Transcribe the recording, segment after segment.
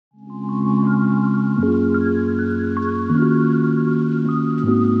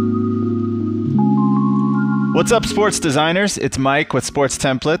What's up, sports designers? It's Mike with Sports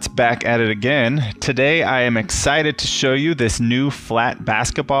Templates, back at it again. Today I am excited to show you this new flat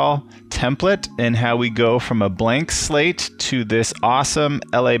basketball template and how we go from a blank slate to this awesome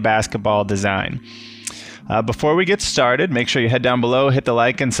LA basketball design. Before we get started, make sure you head down below, hit the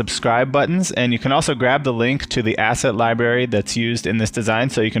like and subscribe buttons, and you can also grab the link to the asset library that's used in this design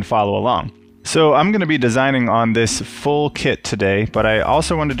so you can follow along. So I'm going to be designing on this full kit today, but I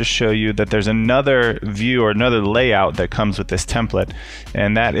also wanted to show you that there's another view or another layout that comes with this template,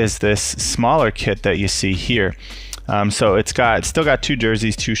 and that is this smaller kit that you see here. So it's still got two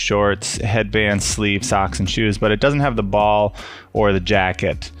jerseys, two shorts, headband, sleeve, socks, and shoes, but it doesn't have the ball or the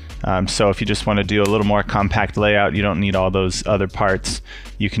jacket. So if you just want to do a little more compact layout, you don't need all those other parts.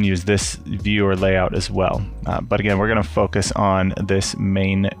 You can use this view or layout as well. But again, we're going to focus on this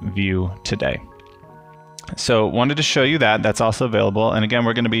main view today. So wanted to show you that. That's also available. And again,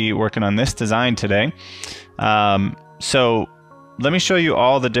 we're going to be working on this design today. So let me show you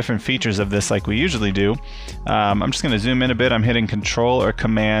all the different features of this like we usually do. I'm just going to zoom in a bit. I'm hitting Control or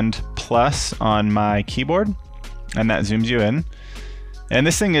Command plus on my keyboard, and that zooms you in. And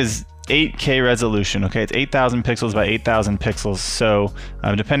this thing is 8K resolution, okay? It's 8,000 pixels by 8,000 pixels. So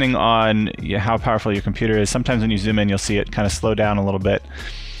depending on how powerful your computer is, sometimes when you zoom in, you'll see it kind of slow down a little bit.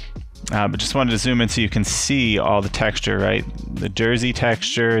 But just wanted to zoom in so you can see all the texture, right? The jersey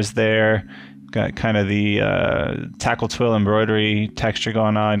texture is there. Got kind of the tackle twill embroidery texture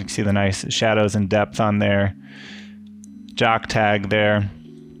going on. You can see the nice shadows and depth on there. Jock tag there.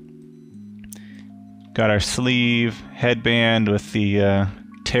 Got our sleeve, headband with the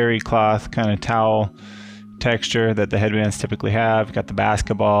terry cloth kind of towel texture that the headbands typically have. Got the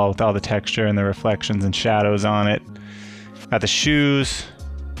basketball with all the texture and the reflections and shadows on it. Got the shoes,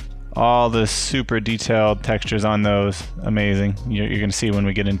 all the super detailed textures on those. Amazing. You're going to see when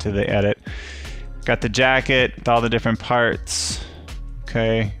we get into the edit. Got the jacket with all the different parts.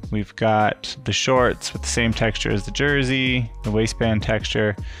 Okay, we've got the shorts with the same texture as the jersey, the waistband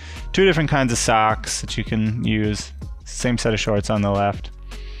texture. Two different kinds of socks that you can use. Same set of shorts on the left.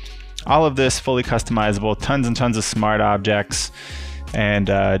 All of this fully customizable, tons and tons of smart objects and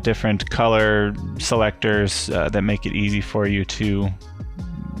different color selectors that make it easy for you to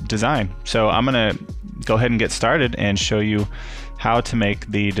design. So I'm gonna go ahead and get started and show you how to make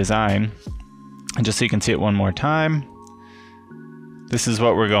the design. And just so you can see it one more time, this is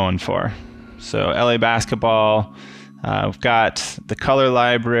what we're going for. So LA basketball. We've got the color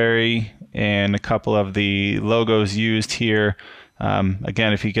library and a couple of the logos used here.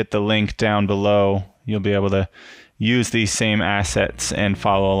 Again, if you get the link down below, you'll be able to use these same assets and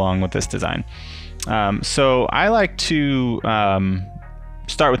follow along with this design. So I like to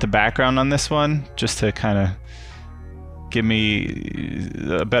start with the background on this one, just to kind of give me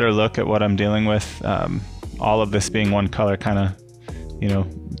a better look at what I'm dealing with. All of this being one color kind of,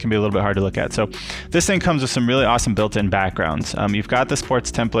 can be a little bit hard to look at. So this thing comes with some really awesome built-in backgrounds. You've got the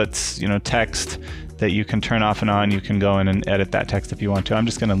sports templates, text that you can turn off and on. You can go in and edit that text if you want to. I'm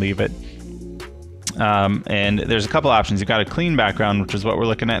just going to leave it. And there's a couple options. You've got a clean background, which is what we're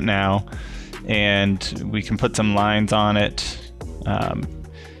looking at now. And we can put some lines on it.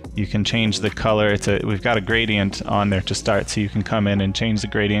 You can change the color. We've got a gradient on there to start, so you can come in and change the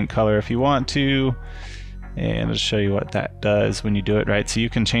gradient color if you want to. And I'll show you what that does when you do it right. So you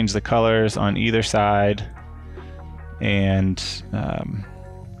can change the colors on either side and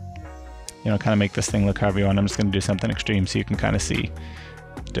kind of make this thing look however you want. I'm just going to do something extreme so you can kind of see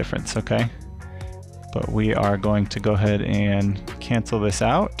the difference, okay? But we are going to go ahead and cancel this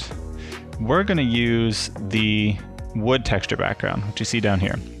out. We're going to use the wood texture background, which you see down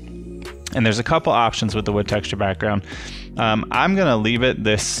here. And there's a couple options with the wood texture background. I'm going to leave it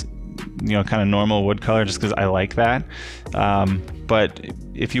this kind of normal wood color just because I like that. But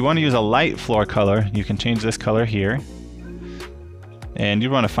if you want to use a light floor color, you can change this color here. And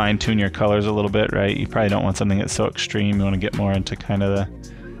you want to fine tune your colors a little bit, right? You probably don't want something that's so extreme. You want to get more into kind of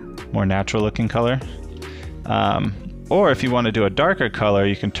the more natural looking color. Or if you want to do a darker color,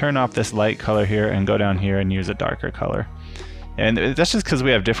 you can turn off this light color here and go down here and use a darker color. And that's just because we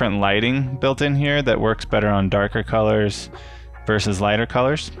have different lighting built in here that works better on darker colors versus lighter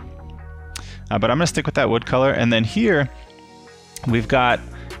colors. But I'm going to stick with that wood color. And then here we've got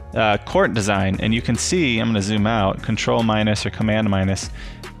court design, and you can see, I'm going to zoom out, Control minus or Command minus.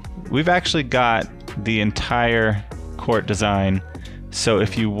 We've actually got the entire court design. So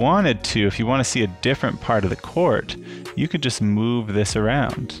if you want to see a different part of the court, you could just move this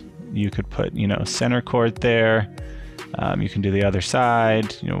around. You could put, center court there. You can do the other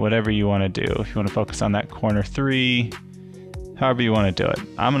side, whatever you want to do. If you want to focus on that corner 3, however you want to do it.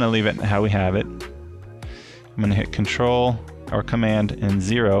 I'm going to leave it how we have it. I'm going to hit Control or Command and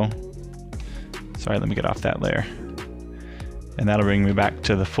 0. Sorry, let me get off that layer. And that'll bring me back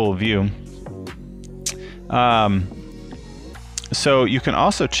to the full view. So you can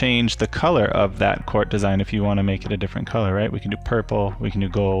also change the color of that court design if you want to make it a different color, right? We can do purple, we can do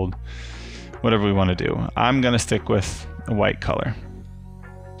gold, whatever we want to do. I'm going to stick with a white color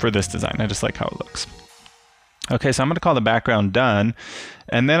for this design. I just like how it looks. Okay, so I'm going to call the background done,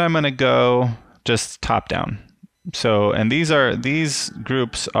 and then I'm going to go just top down. So, and these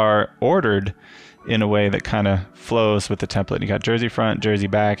groups are ordered in a way that kind of flows with the template. You got jersey front, jersey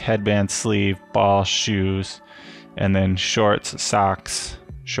back, headband, sleeve, ball, shoes, and then shorts, socks,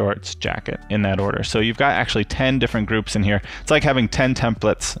 shorts, jacket, in that order. So you've got actually 10 different groups in here. It's like having 10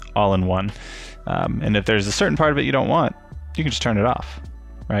 templates all in one. And if there's a certain part of it you don't want, you can just turn it off,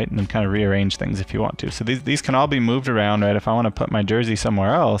 right? And then kind of rearrange things if you want to. So these can all be moved around, right? If I want to put my jersey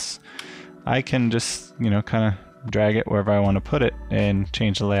somewhere else, I can just, you know, kind of drag it wherever I want to put it and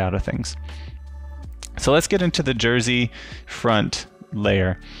change the layout of things. So let's get into the jersey front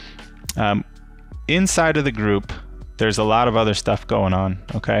layer. Inside of the group, there's a lot of other stuff going on,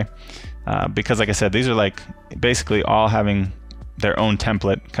 okay? Because like I said, these are like basically all having their own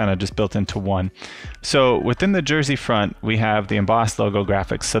template kind of just built into one. So within the jersey front, we have the embossed logo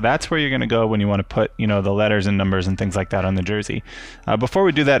graphics. So that's where you're going to go when you want to put, you know, the letters and numbers and things like that on the jersey. Before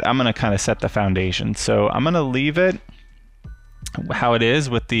we do that, I'm going to kind of set the foundation. So I'm going to leave it how it is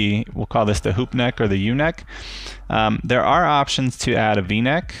with the, we'll call this the hoop neck or the U-neck. There are options to add a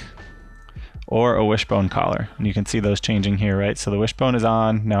V-neck or a wishbone collar, and you can see those changing here, right? So the wishbone is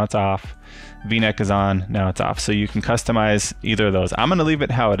on, now it's off. V-neck is on, now it's off. So you can customize either of those. I'm going to leave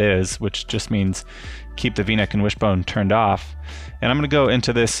it how it is, which just means keep the V-neck and wishbone turned off. And I'm going to go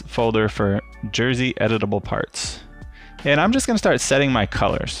into this folder for jersey editable parts. And I'm just going to start setting my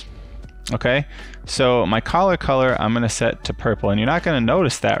colors. Okay, so my collar color I'm going to set to purple, and you're not going to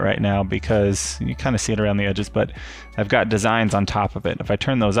notice that right now because you kind of see it around the edges, but I've got designs on top of it. If I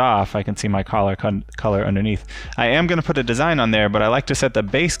turn those off, I can see my collar color underneath. I am going to put a design on there, but I like to set the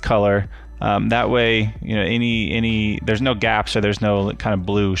base color that way, you know, there's no gaps or there's no kind of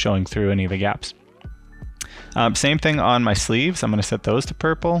blue showing through any of the gaps. Same thing on my sleeves. I'm going to set those to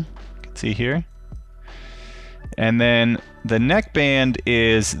purple. You can see here. And then the neckband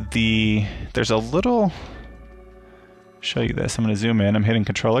is there's a little, show you this. I'm going to zoom in. I'm hitting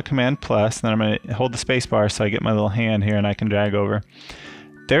Control or Command plus, and then I'm going to hold the space bar so I get my little hand here and I can drag over.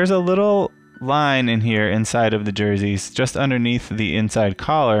 There's a little line in here inside of the jerseys, just underneath the inside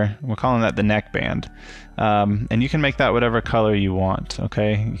collar. We're calling that the neckband. And you can make that whatever color you want,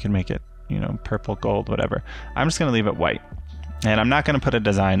 okay? You can make it, you know, purple, gold, whatever. I'm just going to leave it white. And I'm not going to put a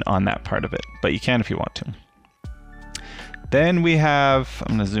design on that part of it, but you can if you want to. Then we have,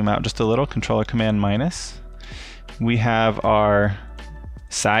 I'm going to zoom out just a little, Control or Command minus. We have our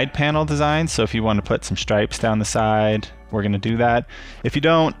side panel design. So if you want to put some stripes down the side, we're going to do that. If you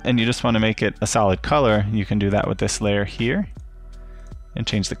don't, and you just want to make it a solid color, you can do that with this layer here and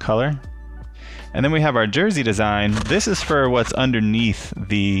change the color. And then we have our jersey design. This is for what's underneath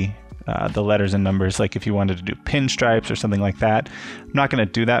the letters and numbers, like if you wanted to do pinstripes or something like that. I'm not going to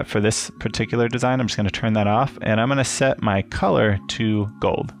do that for this particular design. I'm just going to turn that off, and I'm going to set my color to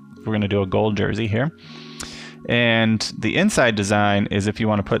gold. We're going to do a gold jersey here. And the inside design is if you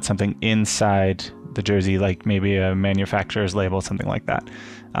want to put something inside the jersey, like maybe a manufacturer's label, something like that.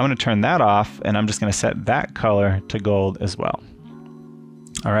 I'm going to turn that off, and I'm just going to set that color to gold as well.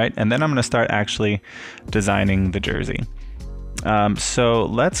 All right, and then I'm going to start actually designing the jersey. So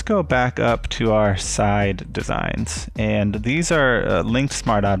let's go back up to our side designs, and these are linked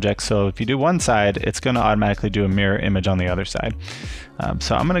smart objects. So if you do one side, it's going to automatically do a mirror image on the other side.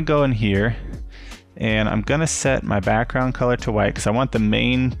 So I'm going to go in here, and I'm going to set my background color to white because I want the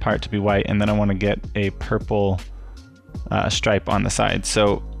main part to be white, and then I want to get a purple stripe on the side.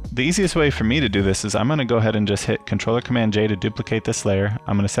 So the easiest way for me to do this is I'm going to go ahead and just hit Control or Command J to duplicate this layer.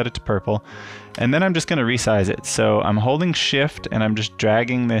 I'm going to set it to purple, and then I'm just going to resize it. So I'm holding Shift and I'm just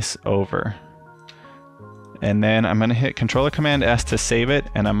dragging this over. And then I'm going to hit Control or Command S to save it,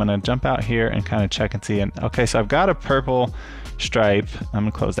 and I'm going to jump out here and kind of check and see. And okay, so I've got a purple stripe. I'm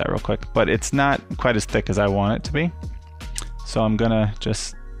going to close that real quick, but it's not quite as thick as I want it to be. So I'm going to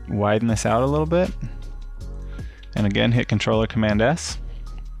just widen this out a little bit. And again, hit Control or Command S.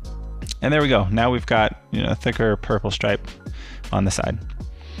 And there we go. Now we've got, you know, a thicker purple stripe on the side.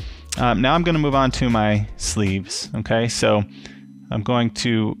 Now I'm going to move on to my sleeves. Okay, so I'm going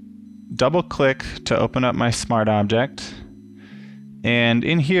to double click to open up my smart object. And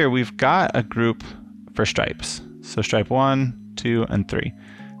in here we've got a group for stripes. So stripe 1, 2, and 3.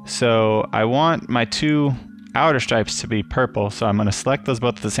 So I want my two outer stripes to be purple, so I'm going to select those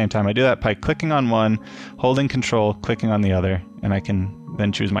both at the same time. I do that by clicking on one, holding Control, clicking on the other, and I can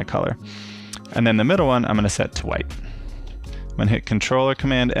then choose my color. And then the middle one I'm going to set to white. I'm going to hit Control or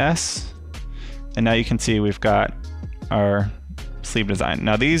Command S, and now you can see we've got our sleeve design.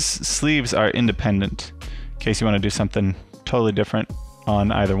 Now these sleeves are independent in case you want to do something totally different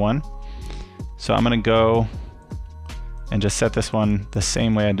on either one. So I'm going to go and just set this one the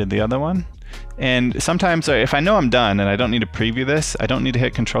same way I did the other one. And sometimes if I know I'm done and I don't need to preview this, I don't need to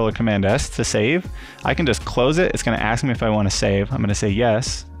hit Control or Command S to save. I can just close it. It's going to ask me if I want to save. I'm going to say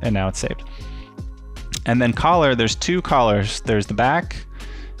yes, and now it's saved. And then collar, there's two collars. There's the back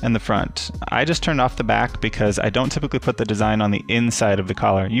and the front. I just turned off the back because I don't typically put the design on the inside of the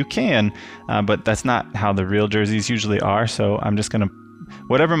collar. You can, but that's not how the real jerseys usually are. So I'm just going to,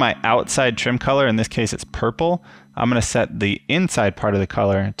 whatever my outside trim color, in this case it's purple, I'm going to set the inside part of the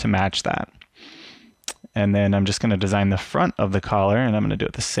collar to match that. And then I'm just going to design the front of the collar, and I'm going to do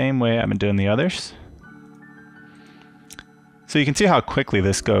it the same way I've been doing the others. So you can see how quickly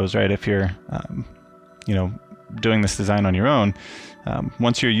this goes, right? If you're, you know, doing this design on your own,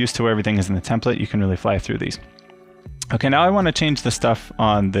 once you're used to where everything is in the template, you can really fly through these. Okay, now I want to change the stuff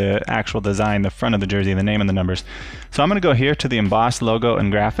on the actual design, the front of the jersey, the name and the numbers. So I'm going to go here to the emboss logo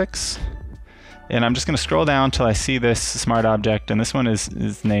and graphics, and I'm just going to scroll down till I see this smart object, and this one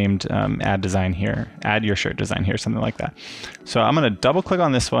is named add design here, add your shirt design here, something like that. So I'm going to double click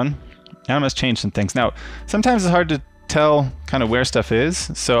on this one, and I'm going to change some things. Now, sometimes it's hard to tell kind of where stuff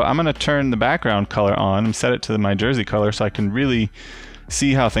is, so I'm going to turn the background color on and set it to my jersey color so I can really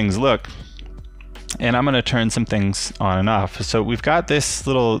see how things look. And I'm going to turn some things on and off. So we've got this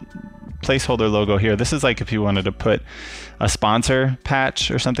little placeholder logo here. This is like if you wanted to put a sponsor patch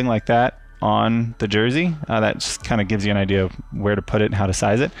or something like that on the jersey. That just kind of gives you an idea of where to put it and how to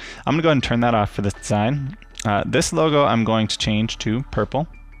size it. I'm going to go ahead and turn that off for this design. This logo I'm going to change to purple.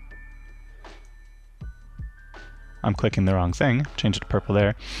 I'm clicking the wrong thing. Change it to purple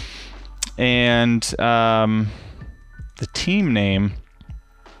there. And the team name,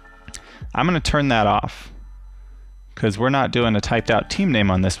 I'm going to turn that off because we're not doing a typed out team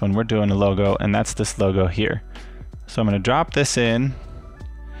name on this one. We're doing a logo, and that's this logo here. So I'm going to drop this in,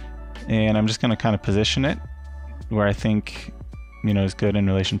 and I'm just going to kind of position it where I think, you know, is good in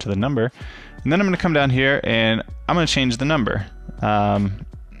relation to the number. And then I'm going to come down here and I'm going to change the number. I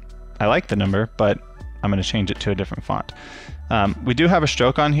like the number, but I'm going to change it to a different font. We do have a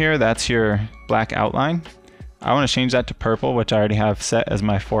stroke on here. That's your black outline. I want to change that to purple, which I already have set as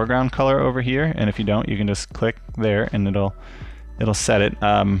my foreground color over here. And if you don't, you can just click there and it'll set it.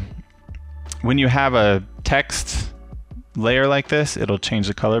 When you have a text layer like this, it'll change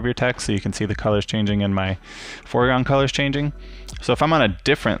the color of your text, so you can see the colors changing and my foreground colors changing. So if I'm on a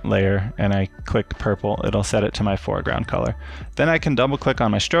different layer and I click purple, it'll set it to my foreground color. Then I can double click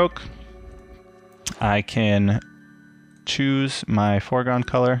on my stroke. I can choose my foreground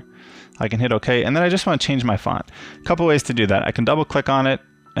color. I can hit OK, and then I just want to change my font. A couple ways to do that. I can double click on it,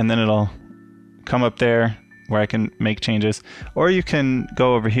 and then it'll come up there where I can make changes. Or you can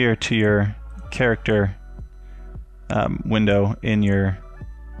go over here to your character window in your,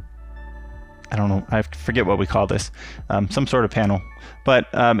 I don't know, I forget what we call this, some sort of panel. But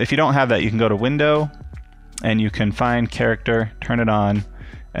if you don't have that, you can go to Window, and you can find Character, turn it on,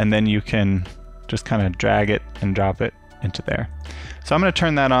 and then you can just kind of drag it and drop it into there. So I'm going to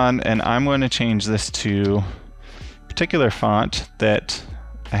turn that on, and I'm going to change this to a particular font that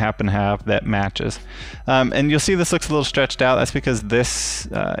I happen to have that matches. And you'll see this looks a little stretched out. That's because this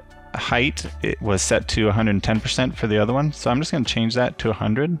height, it was set to 110% for the other one. So I'm just going to change that to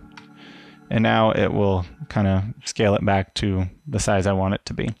 100. And now it will kind of scale it back to the size I want it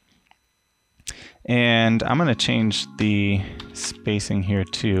to be. And I'm going to change the spacing here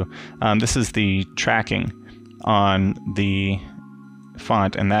too. This is the tracking on the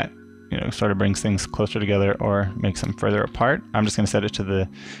font, and that, you know, sort of brings things closer together or makes them further apart. I'm just going to set it to the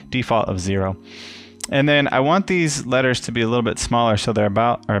default of 0. And then I want these letters to be a little bit smaller, so they're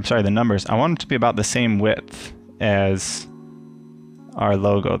about, or I'm sorry, the numbers, I want them to be about the same width as our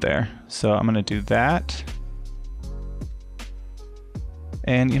logo there. So I'm going to do that.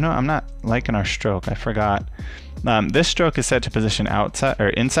 And you know, I'm not liking our stroke. I forgot. This stroke is set to position outside or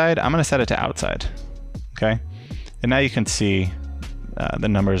inside. I'm going to set it to outside. Okay. And now you can see the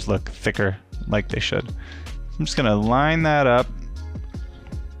numbers look thicker like they should. I'm just going to line that up,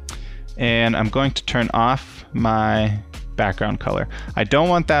 and I'm going to turn off my background color. I don't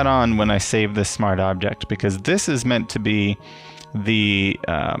want that on when I save this smart object, because this is meant to be the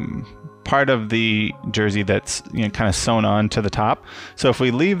part of the jersey that's, you know, kind of sewn on to the top. So if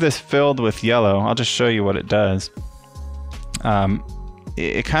we leave this filled with yellow, I'll just show you what it does.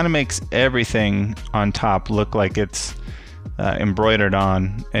 It kind of makes everything on top look like it's embroidered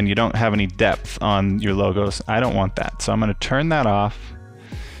on, and you don't have any depth on your logos. I don't want that, so I'm going to turn that off.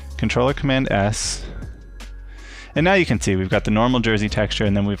 Controller Command S, and now you can see we've got the normal jersey texture,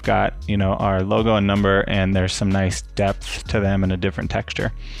 and then we've got, you know, our logo and number, and there's some nice depth to them and a different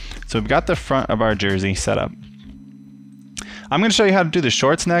texture. So we've got the front of our jersey set up. I'm going to show you how to do the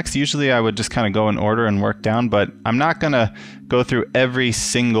shorts next. Usually I would just kind of go in order and work down, but I'm not going to go through every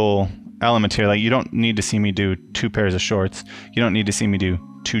single element here. Like, you don't need to see me do 2 pairs of shorts. You don't need to see me do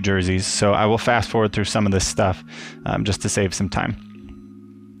 2 jerseys. So I will fast forward through some of this stuff just to save some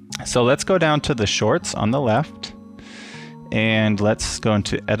time. So let's go down to the shorts on the left, and let's go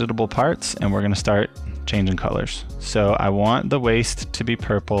into editable parts, and we're going to start changing colors. So I want the waist to be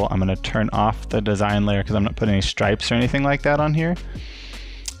purple. I'm going to turn off the design layer because I'm not putting any stripes or anything like that on here.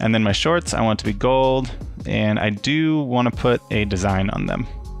 And then my shorts, I want to be gold, and I do want to put a design on them.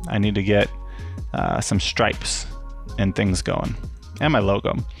 I need to get some stripes and things going, and my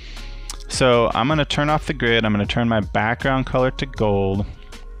logo. So I'm going to turn off the grid. I'm going to turn my background color to gold,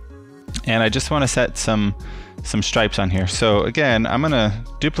 and I just want to set some stripes on here. So again, I'm going to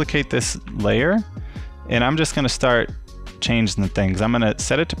duplicate this layer, and I'm just going to start changing the things. I'm going to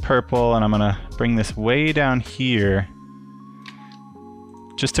set it to purple, and I'm going to bring this way down here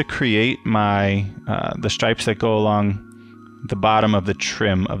just to create my the stripes that go along the bottom of the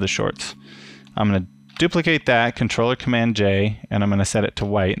trim of the shorts. I'm going to duplicate that, Controller Command J, and I'm going to set it to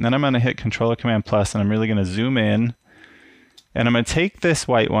white. And then I'm going to hit Controller Command plus, and I'm really going to zoom in. And I'm going to take this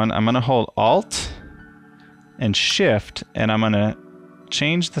white one, I'm going to hold Alt and Shift, and I'm going to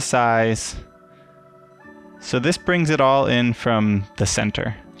change the size. So this brings it all in from the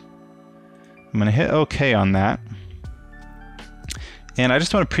center. I'm going to hit OK on that. And I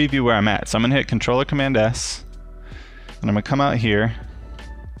just want to preview where I'm at. So I'm going to hit Controller Command S, and I'm going to come out here.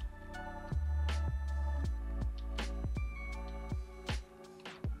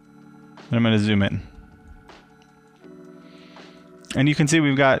 And I'm going to zoom in. And you can see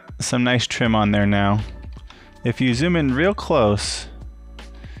we've got some nice trim on there now. If you zoom in real close,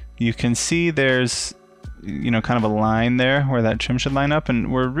 you can see there's, you know, kind of a line there where that trim should line up,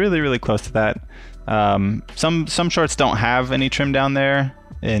 and we're really, really close to that. Some shorts don't have any trim down there,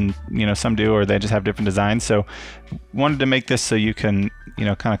 and, you know, some do, or they just have different designs. So wanted to make this so you can, you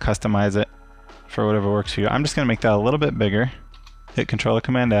know, kind of customize it for whatever works for you. I'm just going to make that a little bit bigger. Hit Controller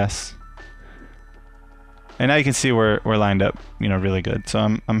Command S. And now you can see we're lined up, you know, really good.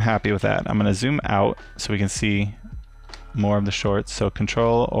 So I'm happy with that. I'm going to zoom out so we can see more of the shorts. So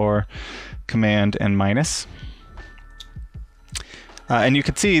Control or Command and minus. And you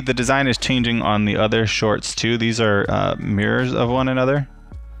can see the design is changing on the other shorts too. These are mirrors of one another.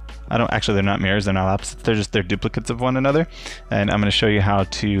 Actually, they're not mirrors, they're not opposites, they're duplicates of one another. And I'm going to show you how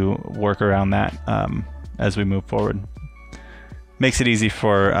to work around that as we move forward. Makes it easy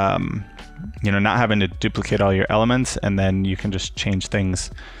for you know, not having to duplicate all your elements, and then you can just change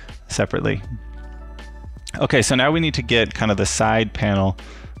things separately. Okay, so now we need to get kind of the side panel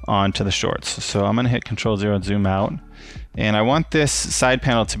onto the shorts. So I'm going to hit Control-0 and zoom out. And I want this side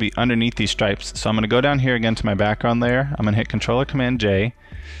panel to be underneath these stripes. So I'm going to go down here again to my background layer. I'm going to hit Controller Command J.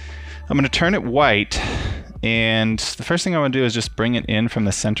 I'm going to turn it white. And the first thing I want to do is just bring it in from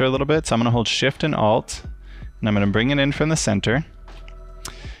the center a little bit. So I'm going to hold Shift and Alt, and I'm going to bring it in from the center.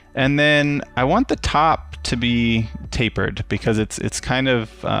 And then I want the top to be tapered because it's kind of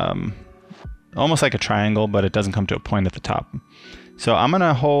almost like a triangle, but it doesn't come to a point at the top. So I'm going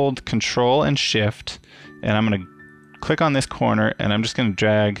to hold Control and Shift, and I'm going to click on this corner, and I'm just going to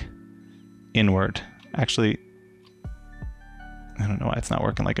drag inward. Actually, I don't know why it's not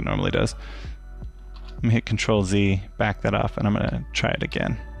working like it normally does. I'm going to hit Control-Z, back that off, and I'm going to try it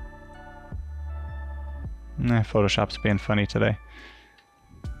again. Photoshop's being funny today.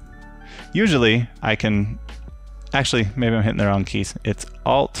 Usually I can, actually maybe I'm hitting the wrong keys. It's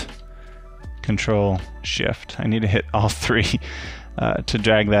Alt, Control, Shift. I need to hit all three to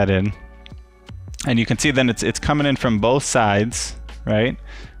drag that in. And you can see then it's coming in from both sides, right?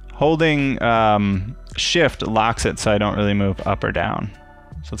 Holding Shift locks it so I don't really move up or down.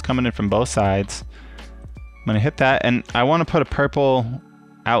 So it's coming in from both sides. I'm gonna hit that, and I wanna put a purple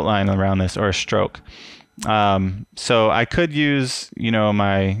outline around this, or a stroke. So I could use, you know,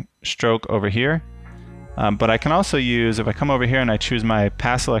 my stroke over here, but I can also use, if I come over here and I choose my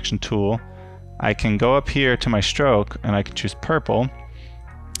path selection tool, I can go up here to my stroke and I can choose purple,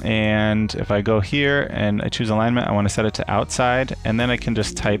 And if I go here and I choose alignment, I want to set it to outside, and then I can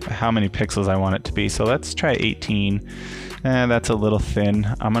just type how many pixels I want it to be. So let's try 18. That's a little thin.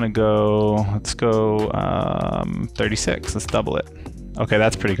 I'm gonna go, let's go 36. Let's double it. Okay,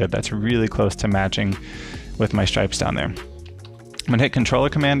 that's pretty good. That's really close to matching with my stripes down there. I'm gonna hit Controller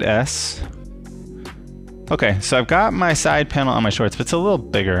Command S. Okay, so I've got my side panel on my shorts, but it's a little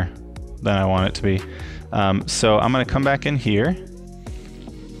bigger than I want it to be. So I'm gonna come back in here.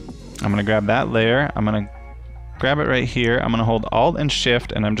 I'm gonna grab that layer. I'm gonna grab it right here. I'm gonna hold Alt and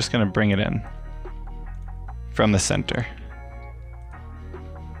Shift, and I'm just gonna bring it in from the center.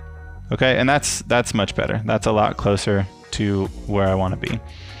 Okay, and that's much better. That's a lot closer to where I want to be.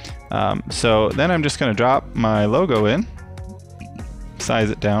 So then I'm just going to drop my logo in, size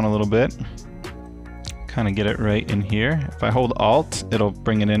it down a little bit, kind of get it right in here. If I hold Alt, it'll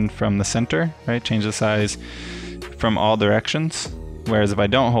bring it in from the center, right? Change the size from all directions. Whereas if I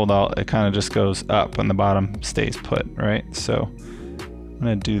don't hold Alt, it kind of just goes up and the bottom stays put, right? So I'm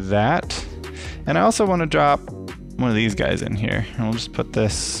going to do that. And I also want to drop one of these guys in here. And we'll just put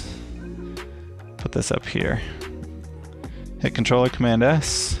this up here. Hit Controller Command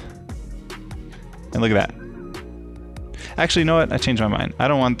S. And look at that. Actually, you know what? I changed my mind. I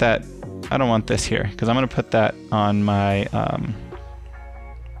don't want that. I don't want this here, because I'm going to put that on my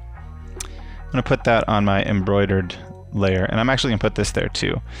embroidered layer, and I'm actually going to put this there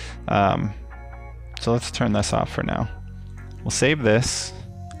too. So let's turn this off for now. We'll save this.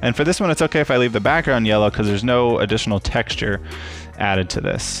 And for this one, it's okay if I leave the background yellow because there's no additional texture added to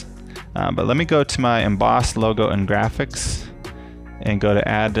this. But let me go to my embossed logo and graphics and go to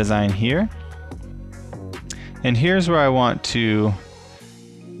Add Design here. And here's where I want to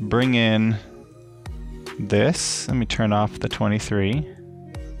bring in this. Let me turn off the 23.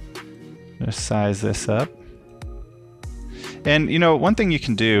 Just size this up. And you know, one thing you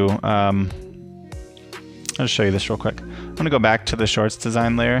can do, I'll just show you this real quick. I'm gonna go back to the shorts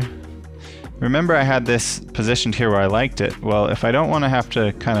design layer. Remember I had this positioned here where I liked it. Well, if I don't want to have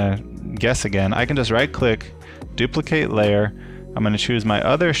to kind of guess again, I can just right click, duplicate layer. I'm going to choose my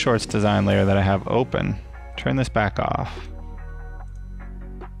other shorts design layer that I have open, turn this back off.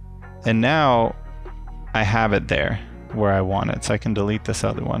 And now I have it there where I want it, so I can delete this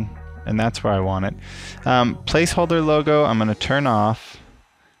other one. And that's where I want it. Placeholder logo, I'm going to turn off,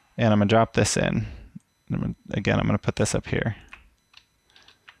 and I'm going to drop this in. Again, I'm going to put this up here.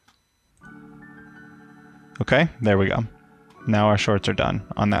 Okay, there we go. Now our shorts are done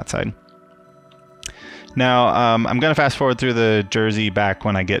on that side. Now, I'm going to fast forward through the jersey back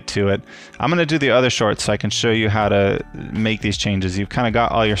when I get to it. I'm going to do the other shorts so I can show you how to make these changes. You've kind of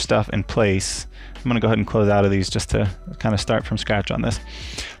got all your stuff in place. I'm going to go ahead and close out of these just to kind of start from scratch on this.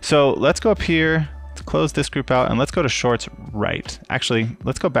 So let's go up here, let's close this group out, and let's go to shorts right. Actually,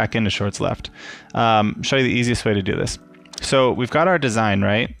 let's go back into shorts left. Show you the easiest way to do this. So we've got our design,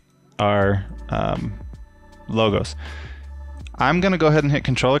 right? Our logos. I'm going to go ahead and hit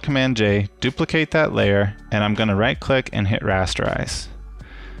Controller Command J, duplicate that layer, and I'm going to right click and hit rasterize.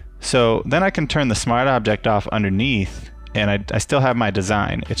 So then I can turn the smart object off underneath, and I still have my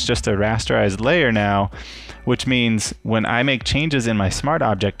design. It's just a rasterized layer now, which means when I make changes in my smart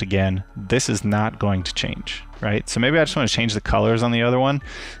object again, this is not going to change, right? So maybe I just want to change the colors on the other one.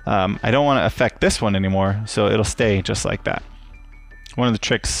 I don't want to affect this one anymore, so it'll stay just like that. One of the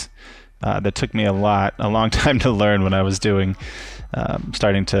tricks that took me a long time to learn when I was starting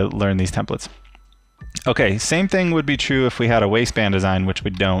to learn these templates. Okay, same thing would be true if we had a waistband design, which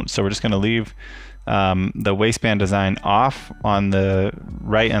we don't. So we're just going to leave the waistband design off on the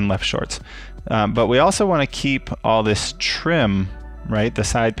right and left shorts. But we also want to keep all this trim, right? The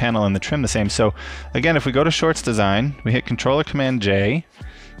side panel and the trim the same. So again, if we go to shorts design, we hit Controller Command J.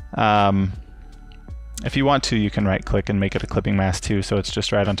 If you want to, you can right click and make it a clipping mask too, so it's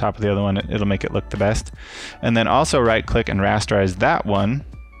just right on top of the other one. It'll make it look the best. And then also right click and rasterize that one.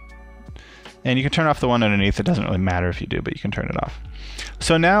 And you can turn off the one underneath. It doesn't really matter if you do, but you can turn it off.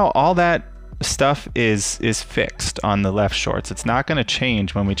 So now all that stuff is fixed on the left shorts. It's not going to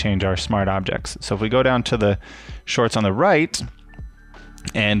change when we change our smart objects. So if we go down to the shorts on the right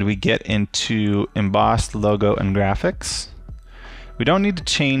and we get into embossed logo and graphics, we don't need to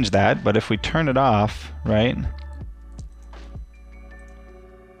change that, but if we turn it off, right,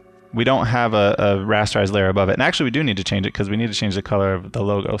 we don't have a rasterized layer above it. And actually we do need to change it because we need to change the color of the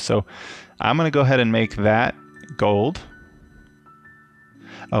logo. So I'm going to go ahead and make that gold.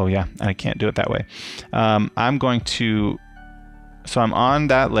 Oh yeah, I can't do it that way. I'm going to, so I'm on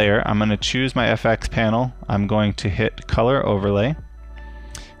that layer. I'm going to choose my FX panel. I'm going to hit color overlay.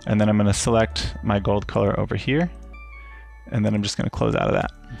 And then I'm going to select my gold color over here. And then I'm just going to close out of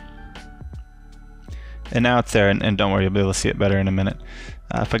that. And now it's there, and don't worry, you'll be able to see it better in a minute.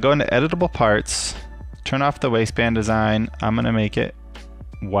 If I go into editable parts, turn off the waistband design, I'm going to make it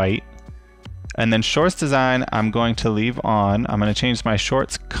white. And then shorts design, I'm going to leave on. I'm going to change my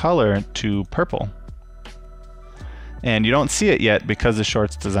shorts color to purple. And you don't see it yet because the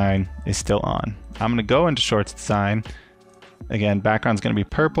shorts design is still on. I'm going to go into shorts design. Again, background's going to be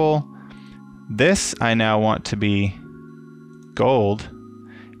purple. This I now want to be gold,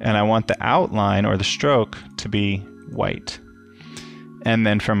 and I want the outline or the stroke to be white. And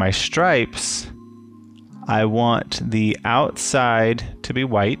then for my stripes, I want the outside to be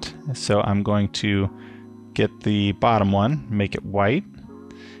white, so I'm going to get the bottom one, make it white,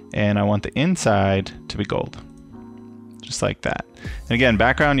 and I want the inside to be gold, just like that. And again,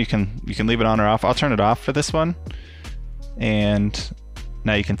 background, you can leave it on or off. I'll turn it off for this one, and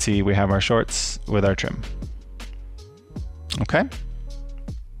now you can see we have our shorts with our trim. Okay,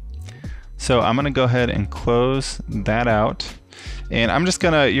 so I'm gonna go ahead and close that out. And I'm just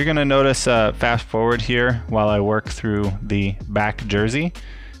you're gonna notice fast forward here while I work through the back jersey.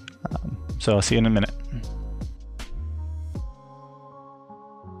 So I'll see you in a minute.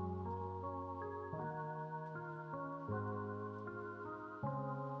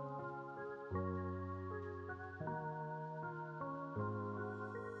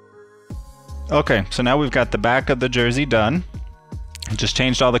 Okay, so now we've got the back of the jersey done. Just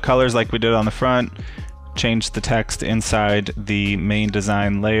changed all the colors like we did on the front. Changed the text inside the main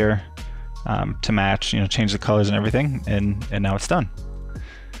design layer to match, change the colors and everything, and now it's done.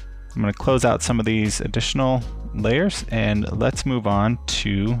 I'm going to close out some of these additional layers, and let's move on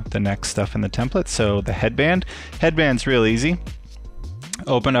to the next stuff in the template. So the headband. Headband's real easy.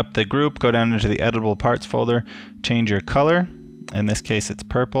 Open up the group, go down into the editable parts folder, change your color. In this case, it's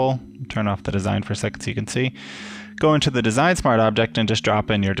purple. Turn off the design for a second so you can see. Go into the Design Smart object and just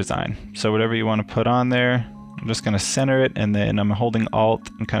drop in your design. So whatever you want to put on there, I'm just going to center it, and then I'm holding Alt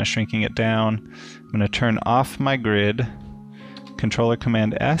and kind of shrinking it down. I'm going to turn off my grid, Controller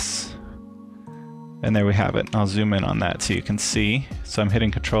Command S, and there we have it. I'll zoom in on that so you can see. So I'm hitting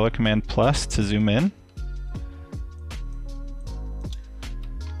Controller Command plus to zoom in.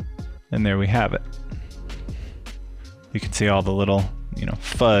 And there we have it. You can see all the little,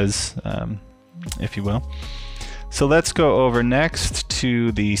 fuzz, if you will. So let's go over next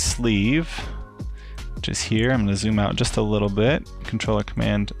to the sleeve, which is here. I'm going to zoom out just a little bit. Controller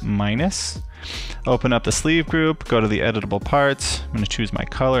Command minus. Open up the sleeve group, go to the editable parts. I'm going to choose my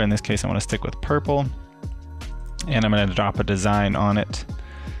color. In this case, I want to stick with purple. And I'm going to drop a design on it.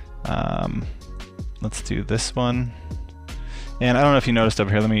 Let's do this one. And I don't know if you noticed over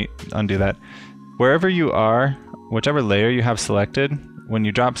here, let me undo that. Wherever you are, whichever layer you have selected, when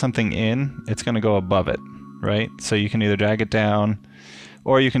you drop something in, it's going to go above it. Right? So you can either drag it down,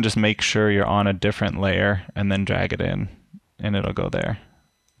 or you can just make sure you're on a different layer and then drag it in, and it'll go there.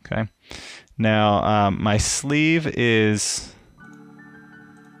 Okay. Now my sleeve is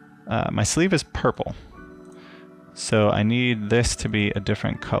purple, so I need this to be a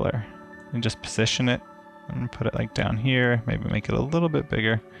different color. And just position it and put it like down here. Maybe make it a little bit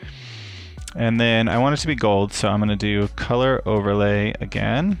bigger. And then I want it to be gold, so I'm going to do color overlay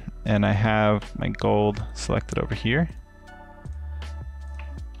again, and I have my gold selected over here.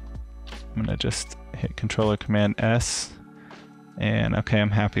 I'm going to just hit Controller Command S, and okay,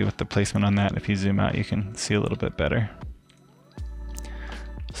 I'm happy with the placement on that. If you zoom out, you can see a little bit better.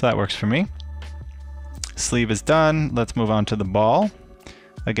 So that works for me. Sleeve is done. Let's move on to the ball.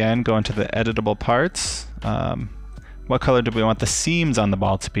 Again, go into the editable parts. What color do we want the seams on the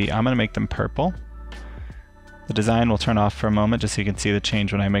ball to be? I'm going to make them purple. The design will turn off for a moment just so you can see the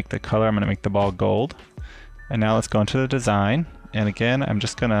change when I make the color. I'm going to make the ball gold. And now let's go into the design. And again, I'm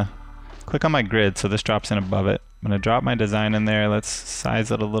just going to click on my grid so this drops in above it. I'm going to drop my design in there. Let's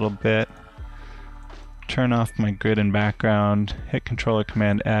size it a little bit. Turn off my grid and background. Hit Controller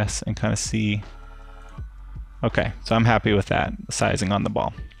Command S and kind of see. Okay, so I'm happy with that sizing on the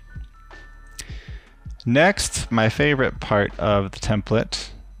ball. Next, my favorite part of the template,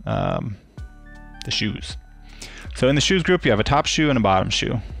 the shoes. So in the shoes group, you have a top shoe and a bottom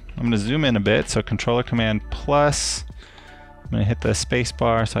shoe. I'm going to zoom in a bit, so Controller Command plus. I'm going to hit the space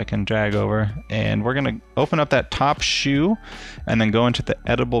bar so I can drag over, and we're going to open up that top shoe and then go into the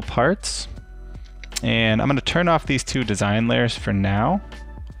editable parts. And I'm going to turn off these two design layers for now,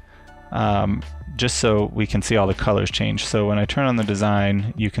 just so we can see all the colors change. So when I turn on the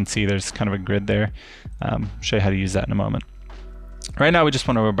design, you can see there's kind of a grid there. Show you how to use that in a moment. Right now we just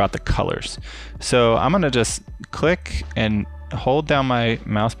want to worry about the colors. So I'm going to just click and hold down my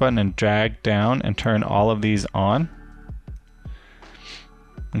mouse button and drag down and turn all of these on.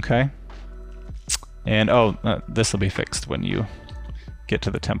 Okay. And oh, this will be fixed when you get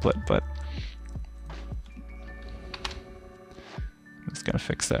to the template, but I'm just gonna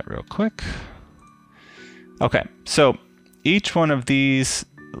fix that real quick. Okay, so each one of these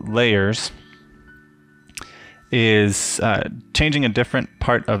layers is changing a different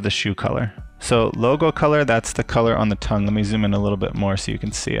part of the shoe color. So logo color, that's the color on the tongue. Let me zoom in a little bit more so you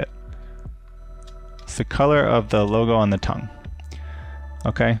can see it. It's the color of the logo on the tongue.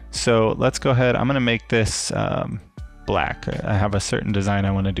 Okay, so let's go ahead. I'm gonna make this black. I have a certain design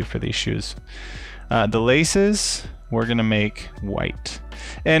I wanna do for these shoes. The laces, we're gonna make white.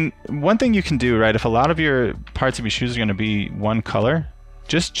 And one thing you can do, right, if a lot of your parts of your shoes are gonna be one color,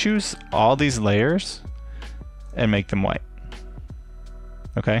 just choose all these layers and make them white.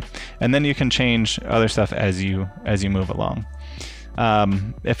 Okay, and then you can change other stuff as you move along.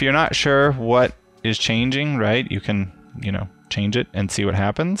 If you're not sure what is changing, right, you can, you know, change it and see what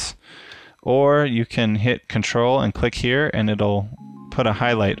happens, or you can hit Control and click here, and it'll put a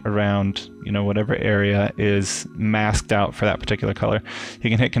highlight around, you know, whatever area is masked out for that particular color. You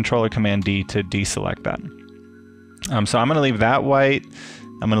can hit Control or Command D to deselect that. So I'm going to leave that white.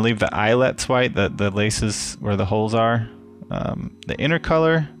 I'm going to leave the eyelets white, the laces where the holes are. The inner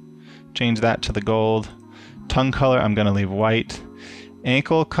color, change that to the gold. Tongue color, I'm going to leave white.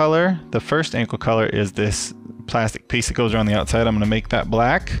 Ankle color, the first ankle color is this plastic piece that goes around the outside. I'm going to make that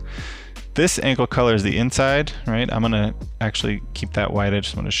black. This ankle color is the inside, right? I'm going to actually keep that white. I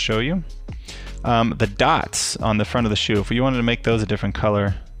just want to show you. The dots on the front of the shoe, if you wanted to make those a different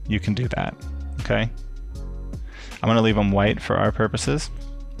color, you can do that, okay? I'm going to leave them white for our purposes.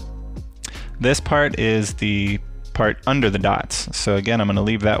 This part is the part under the dots. So again, I'm going to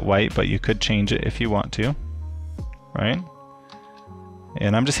leave that white, but you could change it if you want to, right?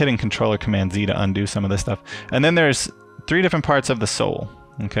 And I'm just hitting Control or Command Z to undo some of this stuff. And then there's 3 different parts of the sole.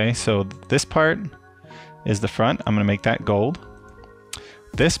 Okay, so this part is the front. I'm going to make that gold.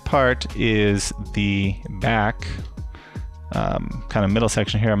 This part is the back, kind of middle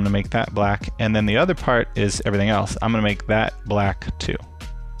section here. I'm going to make that black. And then the other part is everything else. I'm going to make that black too.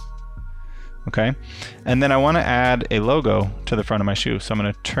 Okay, and then I want to add a logo to the front of my shoe. So I'm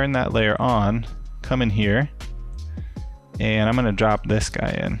going to turn that layer on, come in here, and I'm going to drop this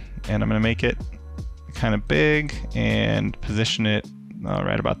guy in. And I'm going to make it kind of big and position it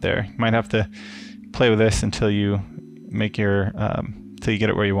right about there. You might have to play with this until you make your, till you get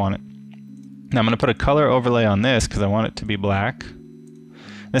it where you want it. Now I'm going to put a color overlay on this because I want it to be black.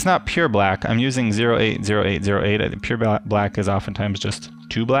 It's not pure black. I'm using 080808. I think pure black is oftentimes just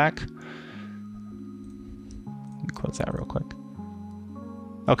too black. Let me close that real quick.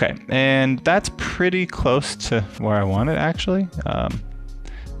 Okay, and that's pretty close to where I want it actually.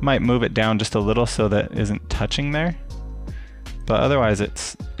 Might move it down just a little so that it isn't touching there. But otherwise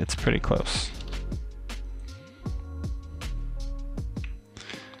it's pretty close.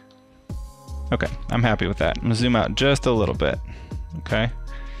 Okay, I'm happy with that. I'm gonna zoom out just a little bit. Okay.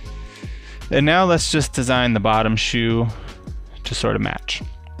 And now let's just design the bottom shoe to sort of match.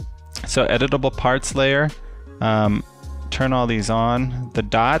 So editable parts layer, turn all these on. The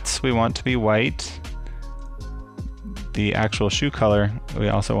dots we want to be white. The actual shoe color we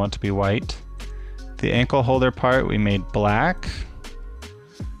also want to be white. The ankle holder part we made black.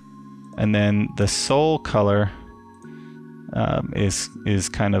 And then the sole color is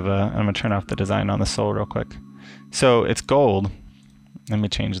kind of a, I'm gonna turn off the design on the sole real quick. So it's gold. Let me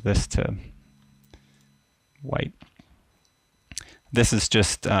change this to white. This is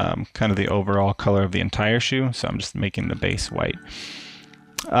just kind of the overall color of the entire shoe, so I'm just making the base white.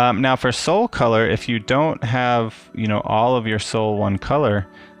 Now for sole color, if you don't have, you know, all of your sole one color,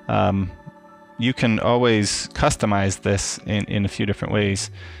 you can always customize this in a few different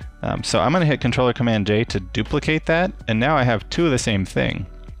ways. So I'm going to hit Control or Command J to duplicate that, and now I have 2 of the same thing.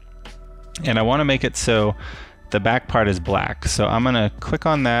 And I want to make it so the back part is black. So I'm going to click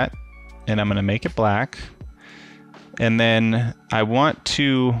on that, and I'm going to make it black. And then I want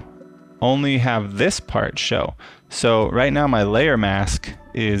to only have this part show. So right now my layer mask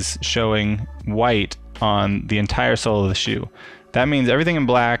is showing white on the entire sole of the shoe. That means everything in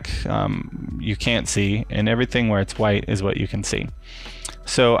black you can't see, and everything where it's white is what you can see.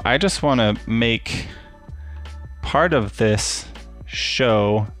 So I just want to make part of this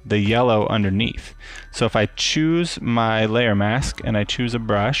show the yellow underneath. So if I choose my layer mask and I choose a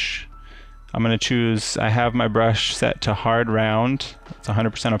brush, I'm going to choose, I have my brush set to hard round. It's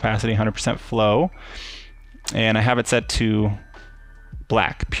 100% opacity, 100% flow. And I have it set to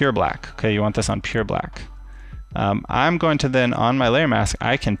black, pure black. Okay, you want this on pure black. I'm going to then, on my layer mask,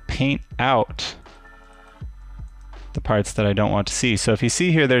 I can paint out the parts that I don't want to see. So if you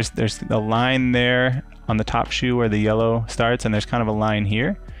see here, there's a line there on the top shoe where the yellow starts, and there's kind of a line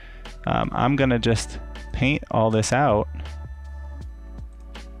here. I'm gonna just paint all this out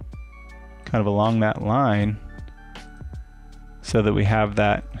kind of along that line so that we have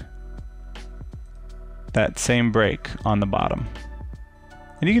that same break on the bottom.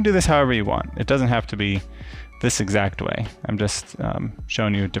 And you can do this however you want. It doesn't have to be this exact way. I'm just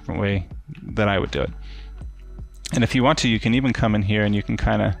showing you a different way that I would do it. And if you want to, you can even come in here and you can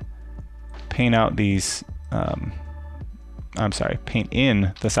kind of paint out these, paint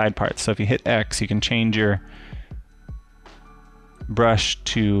in the side parts. So if you hit X, you can change your brush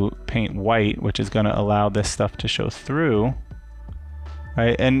to paint white, which is going to allow this stuff to show through.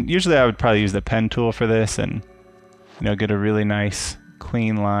 Right? And usually I would probably use the pen tool for this and, you know, get a really nice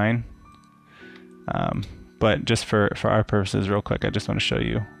clean line. But just for our purposes, real quick, I just want to show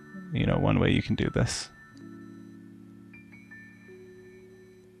you, you know, one way you can do this.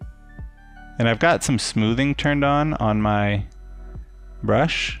 And I've got some smoothing turned on my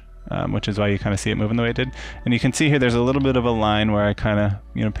brush, which is why you kind of see it moving the way it did. And you can see here there's a little bit of a line where I kind of,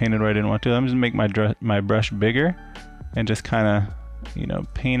 you know, painted where I didn't want to. I'm just going to make my brush bigger and just kind of, you know,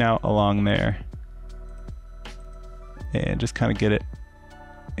 paint out along there. And just kind of get it,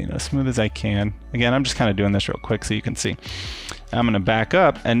 you know, as smooth as I can. Again, I'm just kind of doing this real quick so you can see. I'm going to back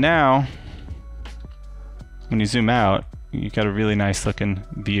up, and now when you zoom out, you got a really nice looking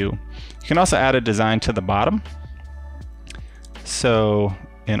view. You can also add a design to the bottom. So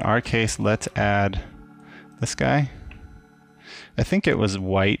in our case, let's add this guy. I think it was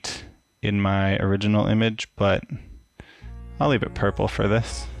white in my original image, but I'll leave it purple for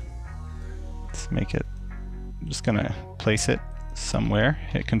this. Let's make it, I'm just gonna place it somewhere.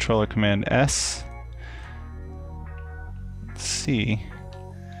 Hit Control or Command S. Let's see.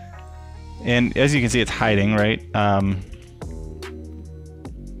 And as you can see, it's hiding, right?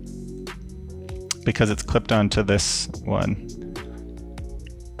 Because it's clipped onto this one.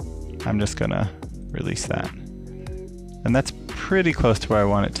 I'm just gonna release that. And that's pretty close to where I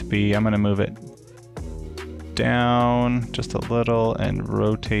want it to be. I'm gonna move it down just a little and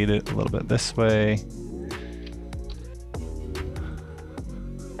rotate it a little bit this way.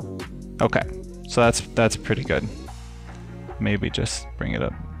 Okay, so that's pretty good. Maybe just bring it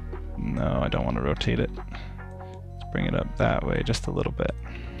up. No, I don't want to rotate it. Let's bring it up that way just a little bit.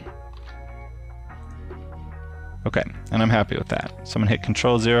 Okay, and I'm happy with that. So I'm gonna hit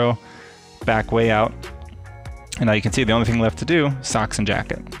Control-0, back way out. And now you can see the only thing left to do, socks and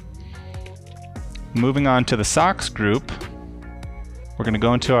jacket. Moving on to the socks group, we're gonna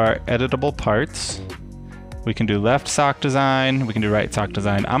go into our editable parts. We can do left sock design, we can do right sock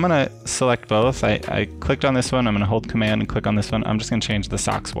design. I'm gonna select both. I clicked on this one, I'm gonna hold Command and click on this one. I'm just gonna change the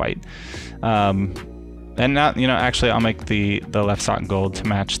socks white. And not, you know, actually I'll make the left sock gold to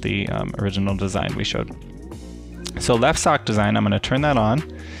match the original design we showed. So left sock design, I'm gonna turn that on.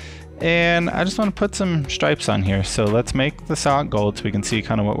 And I just wanna put some stripes on here. So let's make the sock gold so we can see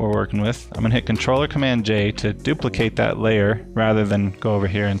kind of what we're working with. I'm gonna hit Control or Command J to duplicate that layer rather than go over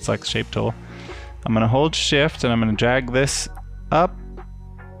here and select Shape Tool. I'm gonna hold Shift and I'm gonna drag this up,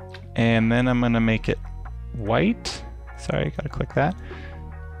 and then I'm gonna make it white. Sorry, gotta click that.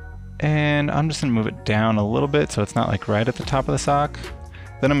 And I'm just gonna move it down a little bit so it's not like right at the top of the sock.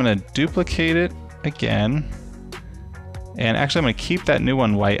 Then I'm gonna duplicate it again. And actually I'm gonna keep that new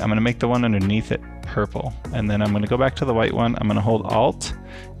one white. I'm gonna make the one underneath it purple. And then I'm gonna go back to the white one. I'm gonna hold Alt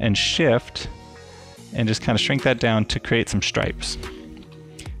and Shift and just kind of shrink that down to create some stripes.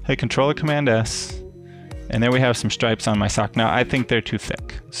 Hit Control or Command S, and there we have some stripes on my sock. Now I think they're too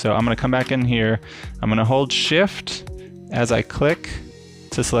thick, so I'm gonna come back in here. I'm gonna hold Shift as I click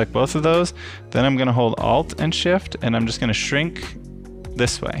to select both of those. Then I'm gonna hold Alt and Shift, and I'm just gonna shrink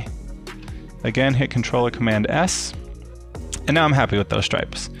this way. Again, hit Control or Command S, and now I'm happy with those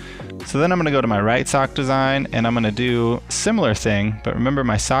stripes. So then I'm gonna go to my right sock design, and I'm gonna do a similar thing, but remember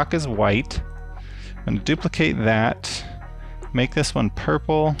my sock is white. I'm gonna duplicate that, make this one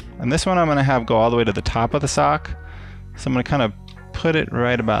purple, and this one I'm gonna have go all the way to the top of the sock. So I'm gonna kind of put it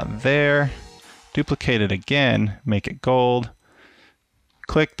right about there, duplicate it again, make it gold,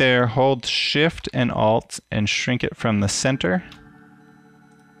 click there, hold Shift and Alt and shrink it from the center.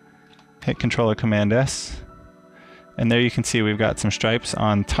 Hit Control or Command S, and there you can see we've got some stripes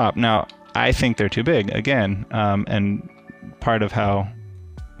on top. Now I think they're too big again, and part of how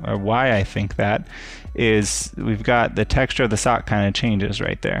or why I think that is we've got the texture of the sock kind of changes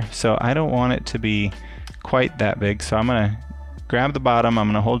right there. So I don't want it to be quite that big. So I'm gonna grab the bottom, I'm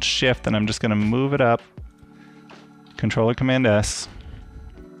gonna hold Shift, and I'm just gonna move it up, Control or Command S.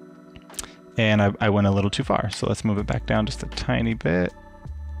 and I went a little too far. So let's move it back down just a tiny bit.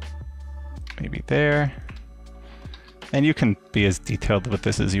 Maybe there. And you can be as detailed with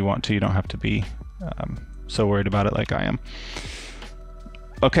this as you want to. You don't have to be so worried about it like I am.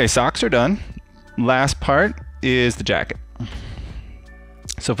 Okay, socks are done. Last part is the jacket.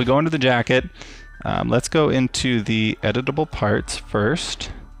 So if we go into the jacket, let's go into the editable parts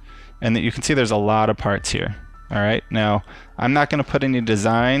first. And you can see there's a lot of parts here. All right, now I'm not going to put any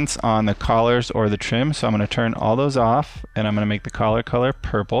designs on the collars or the trim, so I'm going to turn all those off, and I'm going to make the collar color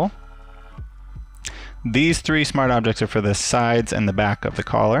purple. These three smart objects are for the sides and the back of the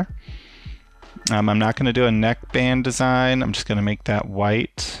collar. I'm not going to do a neckband design. I'm just going to make that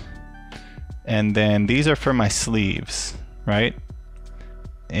white. And then these are for my sleeves, right?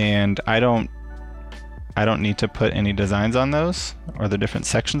 And I don't need to put any designs on those or the different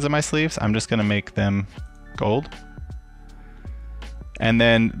sections of my sleeves. I'm just going to make them gold. And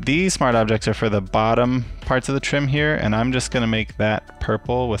then these smart objects are for the bottom parts of the trim here, and I'm just going to make that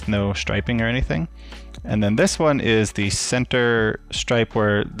purple with no striping or anything. And then this one is the center stripe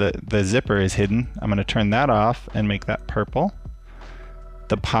where the zipper is hidden. I'm going to turn that off and make that purple.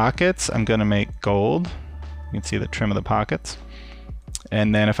 The pockets I'm going to make gold. You can see the trim of the pockets.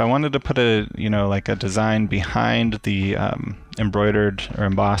 And then if I wanted to put a, like a design behind the embroidered or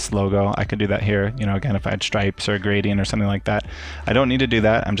embossed logo, I could do that here. Again, if I had stripes or a gradient or something like that. I don't need to do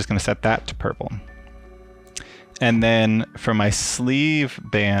that. I'm just going to set that to purple. And then for my sleeve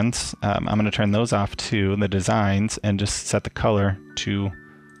bands, I'm going to turn those off too, the designs, and just set the color to,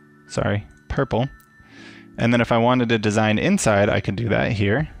 purple. And then if I wanted to design inside, I could do that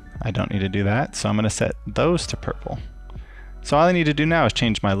here. I don't need to do that, so I'm going to set those to purple. So all I need to do now is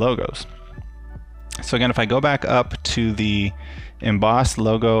change my logos. So again, if I go back up to the embossed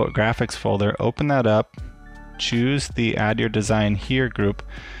logo graphics folder, open that up, choose the add your design here group.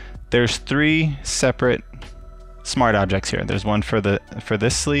 There's three separate smart objects here. There's one for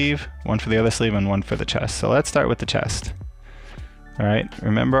this sleeve, one for the other sleeve, and one for the chest. So let's start with the chest. All right,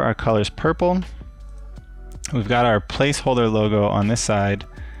 remember our color's purple. We've got our placeholder logo on this side.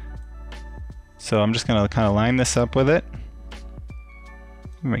 So I'm just gonna kind of line this up with it.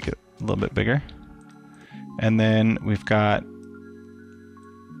 Make it a little bit bigger. And then we've got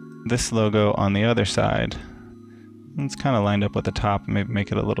this logo on the other side. It's kind of lined up with the top, maybe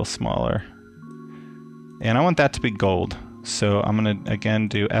make it a little smaller. And I want that to be gold. So I'm going to again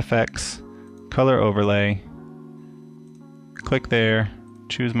do FX, color overlay, click there,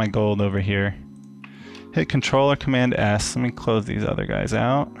 choose my gold over here, hit Control or Command S. Let me close these other guys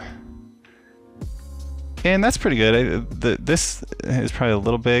out. And that's pretty good. This is probably a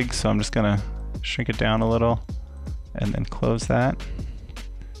little big, so I'm just going to shrink it down a little and then close that.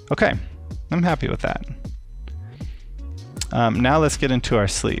 Okay, I'm happy with that. Now let's get into our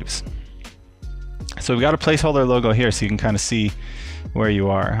sleeves. So we've got a placeholder logo here so you can kind of see where you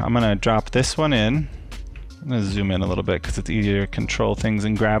are. I'm going to drop this one in. I'm going to zoom in a little bit because it's easier to control things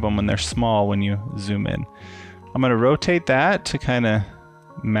and grab them when they're small when you zoom in. I'm going to rotate that to kind of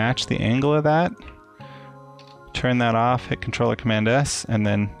match the angle of that. Turn that off, hit Control or Command S, and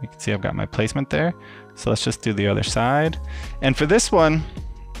then you can see I've got my placement there. So let's just do the other side. And for this one,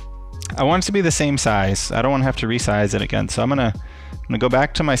 I want it to be the same size. I don't want to have to resize it again. So I'm gonna go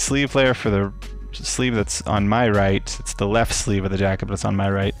back to my sleeve layer for the sleeve that's on my right. It's the left sleeve of the jacket, but it's on my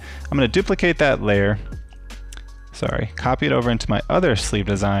right. I'm gonna duplicate that layer. Copy it over into my other sleeve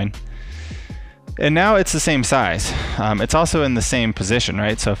design. And now it's the same size. It's also in the same position,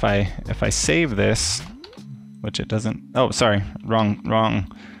 right? So if I save this, which it doesn't, oh, sorry, wrong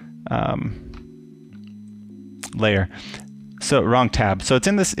layer. So wrong tab. So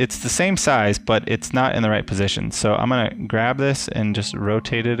it's the same size, but it's not in the right position. So I'm gonna grab this and just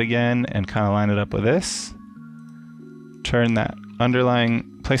rotate it again and kind of line it up with this. Turn that underlying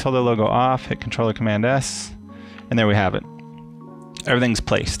placeholder logo off, hit Control or Command S, and there we have it. Everything's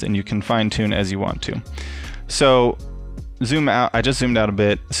placed and you can fine tune as you want to. So zoom out, I just zoomed out a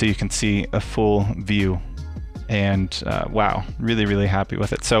bit so you can see a full view. And wow, really happy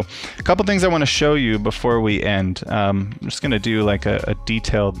with it. So a couple things I want to show you before we end. I'm just going to do like a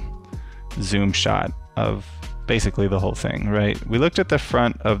detailed zoom shot of basically the whole thing, right? We looked at the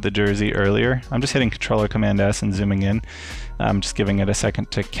front of the jersey earlier. I'm just hitting Control or Command S and zooming in. I'm just giving it a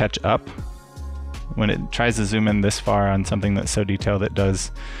second to catch up. When it tries to zoom in this far on something that's so detailed, it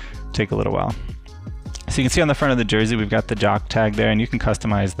does take a little while. So you can see on the front of the jersey, we've got the jock tag there, and you can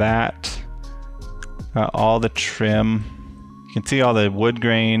customize that. All the trim. You can see all the wood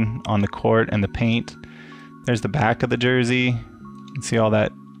grain on the court and the paint. There's the back of the jersey. You can see all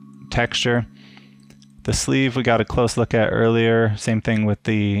that texture. The sleeve we got a close look at earlier. Same thing with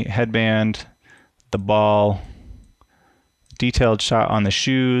the headband, the ball, detailed shot on the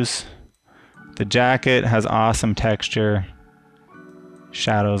shoes. The jacket has awesome texture,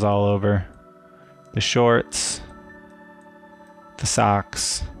 shadows all over. The shorts, the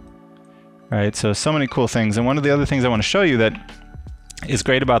socks, right? So many cool things. And one of the other things I want to show you that is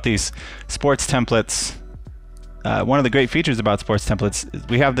great about these sports templates, one of the great features about sports templates is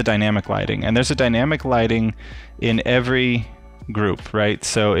we have the dynamic lighting, and there's a dynamic lighting in every group, right?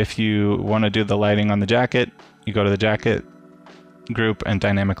 So if you want to do the lighting on the jacket, you go to the jacket group and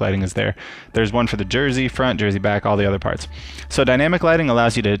dynamic lighting is there. There's one for the jersey front, jersey back, all the other parts. So dynamic lighting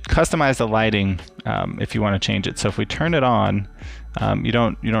allows you to customize the lighting if you want to change it. So if we turn it on, you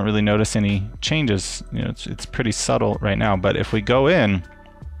don't really notice any changes. You know, it's pretty subtle right now, but if we go in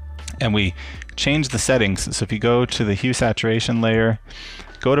and we change the settings, so if you go to the hue saturation layer,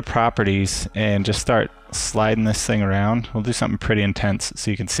 go to properties and just start sliding this thing around. We'll do something pretty intense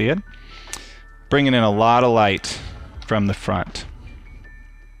so you can see it. Bringing in a lot of light from the front,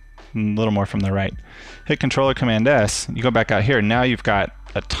 a little more from the right. Hit Controller Command S, you go back out here, now you've got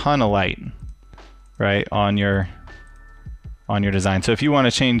a ton of light, right, on your design. So if you want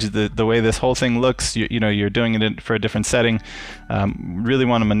to change the way this whole thing looks, you're doing it for a different setting, really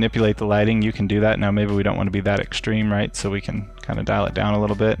want to manipulate the lighting, you can do that. Now maybe we don't want to be that extreme, right? So we can kind of dial it down a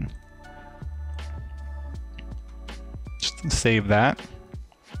little bit. Just save that.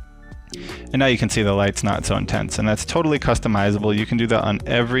 And now you can see the light's not so intense, and that's totally customizable. You can do that on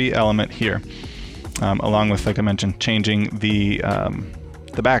every element here, along with, like I mentioned, changing the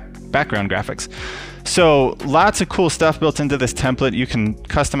background graphics. So lots of cool stuff built into this template. You can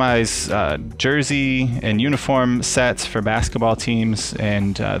customize jersey and uniform sets for basketball teams,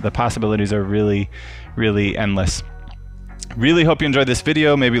 and the possibilities are really, really endless. Really hope you enjoyed this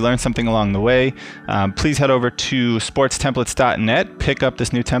video, maybe learned something along the way. Please head over to sportstemplates.net, pick up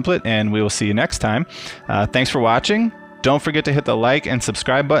this new template, and we will see you next time. Thanks for watching. Don't forget to hit the like and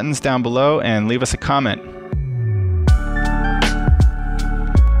subscribe buttons down below and leave us a comment.